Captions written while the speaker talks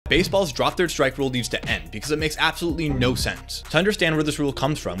Baseball's drop third strike rule needs to end because it makes absolutely no sense. To understand where this rule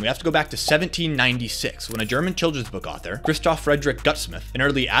comes from, we have to go back to 1796 when a German children's book author, Christoph Friedrich Gutsmuth, an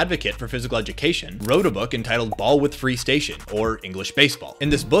early advocate for physical education, wrote a book entitled Ball with Free Station, or English Baseball. In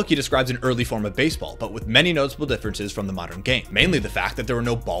this book, he describes an early form of baseball, but with many noticeable differences from the modern game, mainly the fact that there were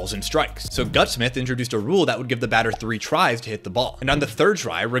no balls and strikes. So Gutsmuth introduced a rule that would give the batter 3 tries to hit the ball. And on the 3rd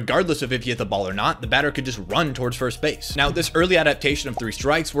try, regardless of if he hit the ball or not, the batter could just run towards first base. Now, this early adaptation of 3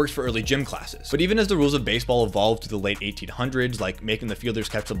 strikes works for early gym classes, but even as the rules of baseball evolved to the late 1800s, like making the fielders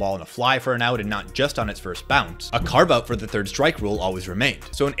catch the ball in a fly for an out and not just on its first bounce, a carve-out for the 3rd strike rule always remained.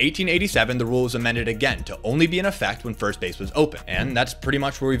 So in 1887, the rule was amended again to only be in effect when first base was open. And that's pretty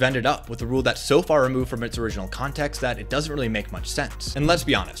much where we've ended up, with a rule that's so far removed from its original context that it doesn't really make much sense. And let's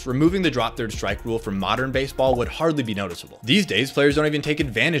be honest, removing the drop third strike rule from modern baseball would hardly be noticeable. These days, players don't even take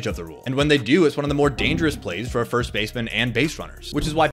advantage of the rule, and when they do, it's one of the more dangerous plays for a first baseman and base runners, which is why